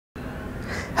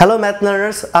Hello math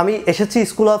learners, আমি এসেছি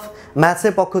school of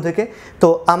ম্যাথসের পক্ষ থেকে। তো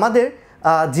আমাদের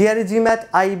GRE জিম্যাথ,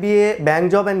 IBA, bank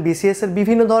job and BCS এর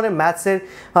বিভিন্ন ধরনের ম্যাথসের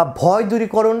ভয়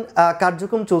দূরীকরণ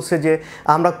কার্যক্রম চলছে, যে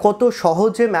আমরা কত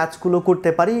সহজে ম্যাথসগুলো করতে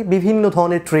পারি বিভিন্ন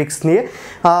ধরনের ট্রিক্স নিয়ে,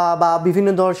 বা বিভিন্ন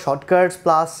ধরনের শর্টকাটস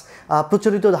প্লাস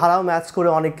প্রচলিত ধারাও ম্যাথস করে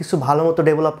অনেক কিছু ভালো মতো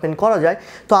ডেভেলপমেন্ট করা যায়।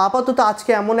 তো আপাতত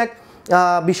আজকে এমন এক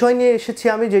বিষয় নিয়ে এসেছি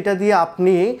আমি, যেটা দিয়ে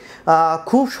আপনি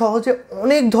খুব সহজে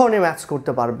অনেক ধরনের ম্যাথস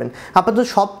করতে পারবেন। আপাতত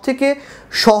সব থেকে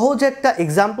সহজ একটা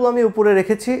এক্সাম্পল আমি উপরে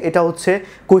রেখেছি, এটা হচ্ছে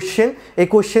কোশ্চেন। এই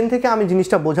কোশ্চেন থেকে আমি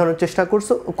জিনিসটা বোঝানোর চেষ্টা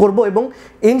করব এবং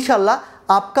ইনশাল্লাহ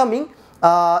আপকামিং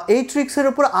এই ট্রিক্সের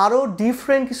উপর আরও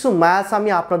ডিফারেন্ট কিছু ম্যাথস আমি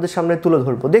আপনাদের সামনে তুলে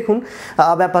ধরবো। দেখুন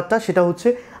ব্যাপারটা সেটা হচ্ছে,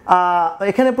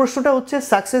 এখানে প্রশ্নটা হচ্ছে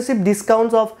successive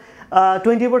discounts of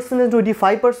 20% and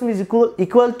 25% is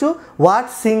equal to what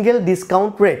single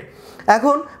discount rate?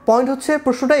 এখন পয়েন্ট হচ্ছে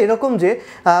প্রশ্নটা এরকম যে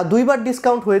দুইবার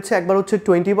ডিসকাউন্ট হয়েছে, একবার হচ্ছে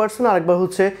 20% আর একবার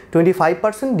হচ্ছে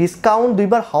 25%। ডিসকাউন্ট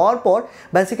দুইবার হওয়ার পর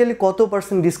বেসিক্যালি কত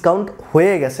পার্সেন্ট ডিসকাউন্ট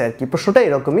হয়ে গেছে আর কি, প্রশ্নটা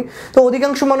এরকমই। তো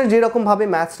অধিকাংশ মানুষ যেরকমভাবে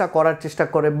ম্যাথসটা করার চেষ্টা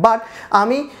করে, বাট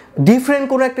আমি ডিফারেন্ট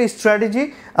কোনো একটা স্ট্র্যাটেজি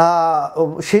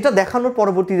সেটা দেখানোর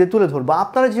পরবর্তীতে তুলে ধরবো।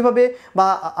 আপনারা যেভাবে বা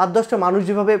 8-10টা মানুষ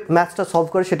যেভাবে ম্যাথসটা সলভ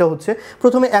করে, সেটা হচ্ছে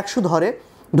প্রথমে 100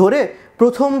 ধরে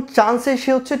প্রথম চান্সে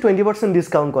সে হচ্ছে 20%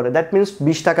 ডিসকাউন্ট করে। দ্যাট মিনস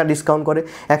 20 টাকা ডিসকাউন্ট করে,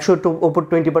 100-র ওপর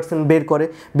 20% বের করে,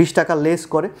 20 টাকা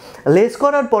লেস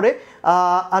করার পরে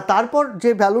তারপর যে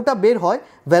ভ্যালুটা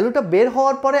বের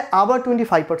হওয়ার পরে আবার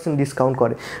 25% ডিসকাউন্ট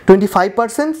করে।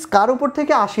 25% কার উপর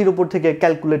থেকে? 80-র উপর থেকে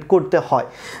ক্যালকুলেট করতে হয়।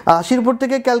 80-র উপর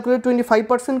থেকে ক্যালকুলেট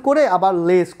 25% করে আবার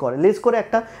লেস করে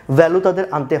একটা ভ্যালু তাদের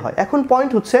আনতে হয়। এখন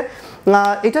পয়েন্ট হচ্ছে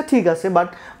এটা ঠিক আছে, বাট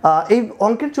এই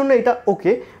অঙ্কের জন্য এটা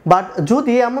ওকে, বাট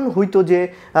যদি এমন হইতো যে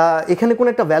এখানে কোনো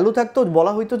একটা ভ্যালু থাকতো,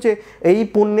 বলা হইতো যে এই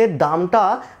পণ্যের দামটা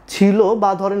ছিল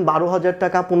বা ধরেন 12,000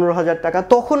 টাকা, 15,000 টাকা,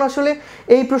 তখন আসলে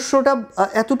এই প্রশ্নটা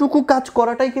এতটুকু কাজ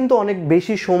করাটাই কিন্তু অনেক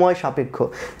বেশি সময় সাপেক্ষ।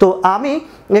 তো আমি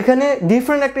এখানে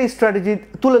ডিফারেন্ট একটা স্ট্র্যাটেজি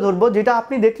তুলে ধরবো, যেটা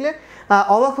আপনি দেখলে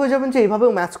অবাক হয়ে যাবেন যে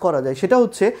এইভাবেও ম্যাথস করা যায়। সেটা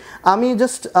হচ্ছে, আমি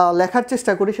জাস্ট লেখার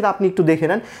চেষ্টা করি, সেটা আপনি একটু দেখে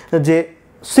নেন। যে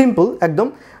সিম্পল একদম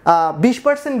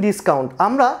 20% ডিসকাউন্ট,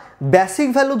 আমরা বেসিক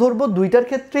ভ্যালু ধরবো দুইটার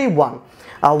ক্ষেত্রেই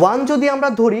 1 যদি আমরা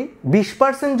ধরি,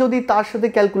 20% যদি তার সাথে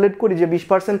ক্যালকুলেট করি যে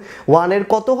 20% 1-এর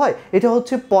কত হয়, এটা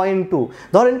হচ্ছে 0.2।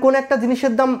 ধরেন কোন একটা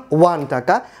জিনিসের দাম 1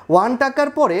 টাকা, 1 টাকার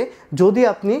পরে যদি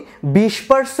আপনি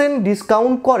 20%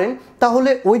 ডিসকাউন্ট করেন, তাহলে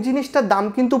ওই জিনিসটার দাম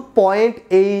কিন্তু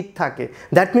 0.8 থাকে।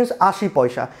 দ্যাট মিনস 80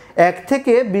 পয়সা। 1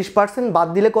 থেকে 20% বাদ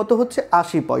দিলে কত হচ্ছে?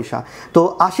 80 পয়সা। তো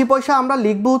 80 পয়সা আমরা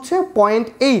লিখবো হচ্ছে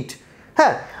 0.8।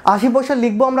 হ্যাঁ, 80 পয়সা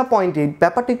লিখবো আমরা 0.8।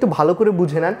 ব্যাপারটা একটু ভালো করে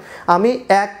বুঝে নেন। আমি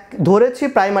এক ধরেছি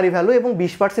প্রাইমারি ভ্যালু এবং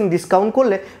 20% ডিসকাউন্ট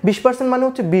করলে 20% মানে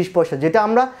হচ্ছে 20 পয়সা, যেটা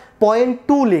আমরা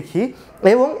 0.2 লিখি,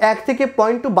 এবং 1 থেকে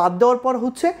 0.2 বাদ দেওয়ার পর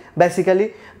হচ্ছে বেসিক্যালি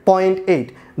 0.8।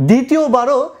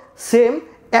 দ্বিতীয়বারও সেম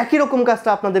একই রকম কাজটা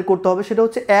আপনাদের করতে হবে, সেটা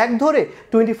হচ্ছে 1 ধরে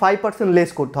 25% লেস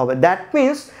করতে হবে। দ্যাট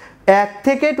মিনস 1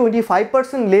 থেকে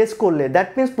 25% লেস করলে, দ্যাট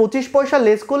মিনস 25 পয়সা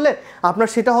লেস করলে আপনার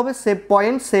সেটা হবে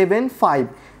 0.75।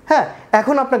 হ্যাঁ,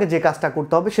 এখন আপনাকে যে কাজটা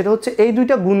করতে হবে সেটা হচ্ছে এই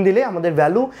দুইটা গুণ দিলে আমাদের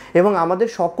ভ্যালু এবং আমাদের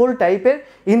সকল টাইপের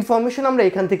ইনফরমেশন আমরা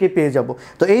এখান থেকে পেয়ে যাব।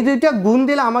 তো এই দুইটা গুণ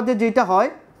দিলে আমাদের যেটা হয়,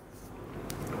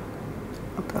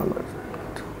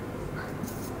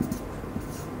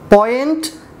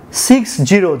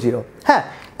 0.600। হ্যাঁ,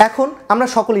 এখন আমরা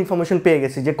সকল ইনফরমেশন পেয়ে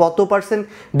গেছি যে কত পার্সেন্ট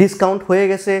ডিসকাউন্ট হয়ে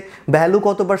গেছে, ভ্যালু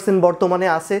কত পার্সেন্ট বর্তমানে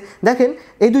আছে। দেখেন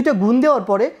এই দুইটা গুণ দেওয়ার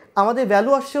পরে আমাদের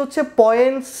ভ্যালু আসছে হচ্ছে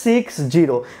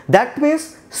 0.60। দ্যাট মিনস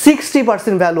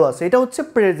 60% ভ্যালু আছে। এটা হচ্ছে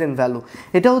প্রেজেন্ট ভ্যালু,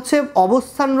 এটা হচ্ছে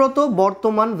অবস্থানরত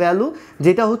বর্তমান ভ্যালু,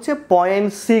 যেটা হচ্ছে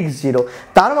 0.60।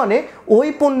 তার মানে ওই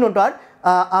পণ্যটার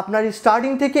আপনার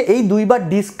স্টার্টিং থেকে এই দুইবার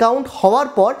ডিসকাউন্ট হওয়ার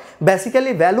পর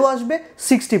বেসিক্যালি ভ্যালু আসবে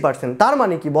 60%। তার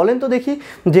মানে কি বলেন তো দেখি,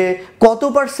 যে কত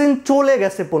পার্সেন্ট চলে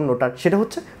গেছে পণ্যটার? সেটা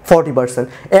হচ্ছে 40%।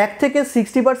 1 থেকে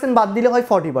 60% বাদ দিলে হয়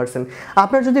 40%।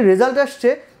 আপনার যদি রেজাল্ট আসছে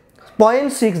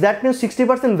 0.6, দ্যাট মিনস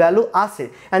 60% ভ্যালু আছে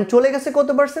অ্যান্ড চলে গেছে কত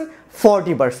পার্সেন্ট?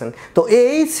 40%। তো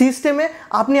এই সিস্টেমে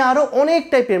আপনি আরও অনেক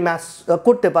টাইপের ম্যাথস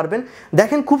করতে পারবেন।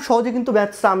 দেখেন খুব সহজে কিন্তু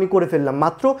ম্যাথসটা আমি করে ফেললাম,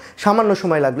 মাত্র সামান্য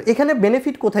সময় লাগলো। এখানে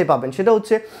বেনিফিট কোথায় পাবেন? সেটা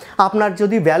হচ্ছে, আপনার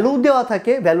যদি ভ্যালু দেওয়া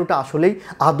থাকে, ভ্যালুটা আসলেই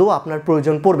আদৌ আপনার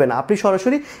প্রয়োজন পড়বে না। আপনি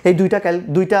সরাসরি এই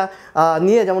দুইটা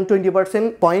নিয়ে, যেমন 20%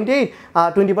 0.8,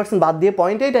 20% বাদ দিয়ে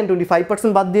 0.8 অ্যান্ড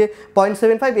 25% বাদ দিয়ে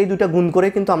 0.75, এই দুইটা গুণ করে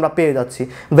কিন্তু আমরা পেয়ে যাচ্ছি।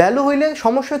 ভ্যালু হইলে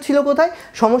সমস্যা ছিল কোথায়?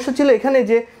 সমস্যা ছিল এখানে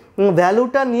যে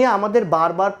ভ্যালুটা নিয়ে আমাদের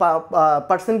বারবার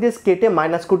পার্সেন্টেজ কেটে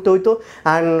মাইনাস করতে হইতো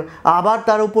অ্যান্ড আবার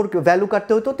তার উপর ভ্যালু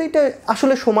কাটতে হতো। তো এটা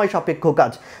আসলে সময় সাপেক্ষ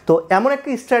কাজ। তো এমন একটা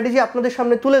স্ট্র্যাটেজি আপনাদের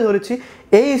সামনে তুলে ধরেছি।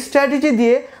 এই স্ট্র্যাটেজি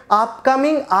দিয়ে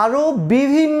আপকামিং আরও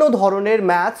বিভিন্ন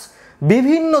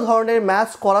ধরনের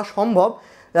ম্যাথস করা সম্ভব,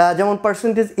 যেমন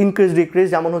পার্সেন্টেজ ইনক্রিজ ডিক্রিজ,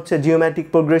 যেমন হচ্ছে জিওমেট্রিক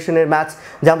প্রোগ্রেশনের ম্যাথস,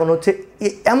 যেমন হচ্ছে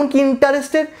এমনকি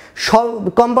ইন্টারেস্টের সব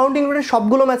কম্পাউন্ডিং রেটের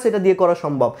সবগুলো ম্যাথস এটা দিয়ে করা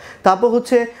সম্ভব। তারপর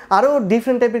হচ্ছে আরও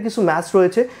ডিফারেন্ট টাইপের কিছু ম্যাথস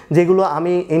রয়েছে যেগুলো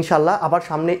আমি ইনশাল্লাহ আবার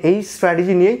সামনে এই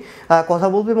স্ট্র্যাটেজি নিয়েই কথা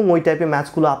বলবো এবং ওই টাইপের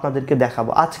ম্যাথসগুলো আপনাদেরকে দেখাবো।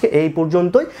 আজকে এই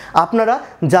পর্যন্তই। আপনারা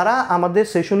যারা আমাদের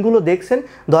সেশনগুলো দেখছেন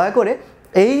দয়া করে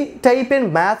এই টাইপের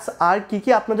ম্যাথস আর কি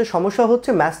আপনাদের সমস্যা হচ্ছে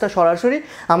ম্যাথসটা সরাসরি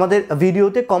আমাদের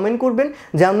ভিডিওতে কমেন্ট করবেন,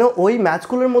 যেন ওই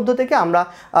ম্যাথসগুলোর মধ্য থেকে আমরা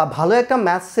ভালো একটা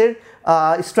ম্যাথসের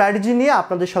স্ট্র্যাটেজি নিয়ে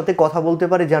আপনাদের সাথে কথা বলতে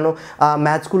পারি, যেন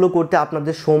ম্যাথসগুলো করতে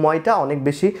আপনাদের সময়টা অনেক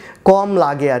বেশি কম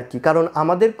লাগে আর কি। কারণ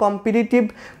আমাদের কম্পিটিটিভ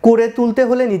করে তুলতে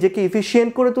হলে, নিজেকে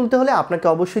এফিশিয়েন্ট করে তুলতে হলে আপনাকে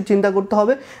অবশ্যই চিন্তা করতে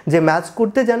হবে যে ম্যাথস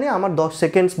করতে জানি আমার 10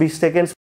 সেকেন্ডস 20 সেকেন্ডস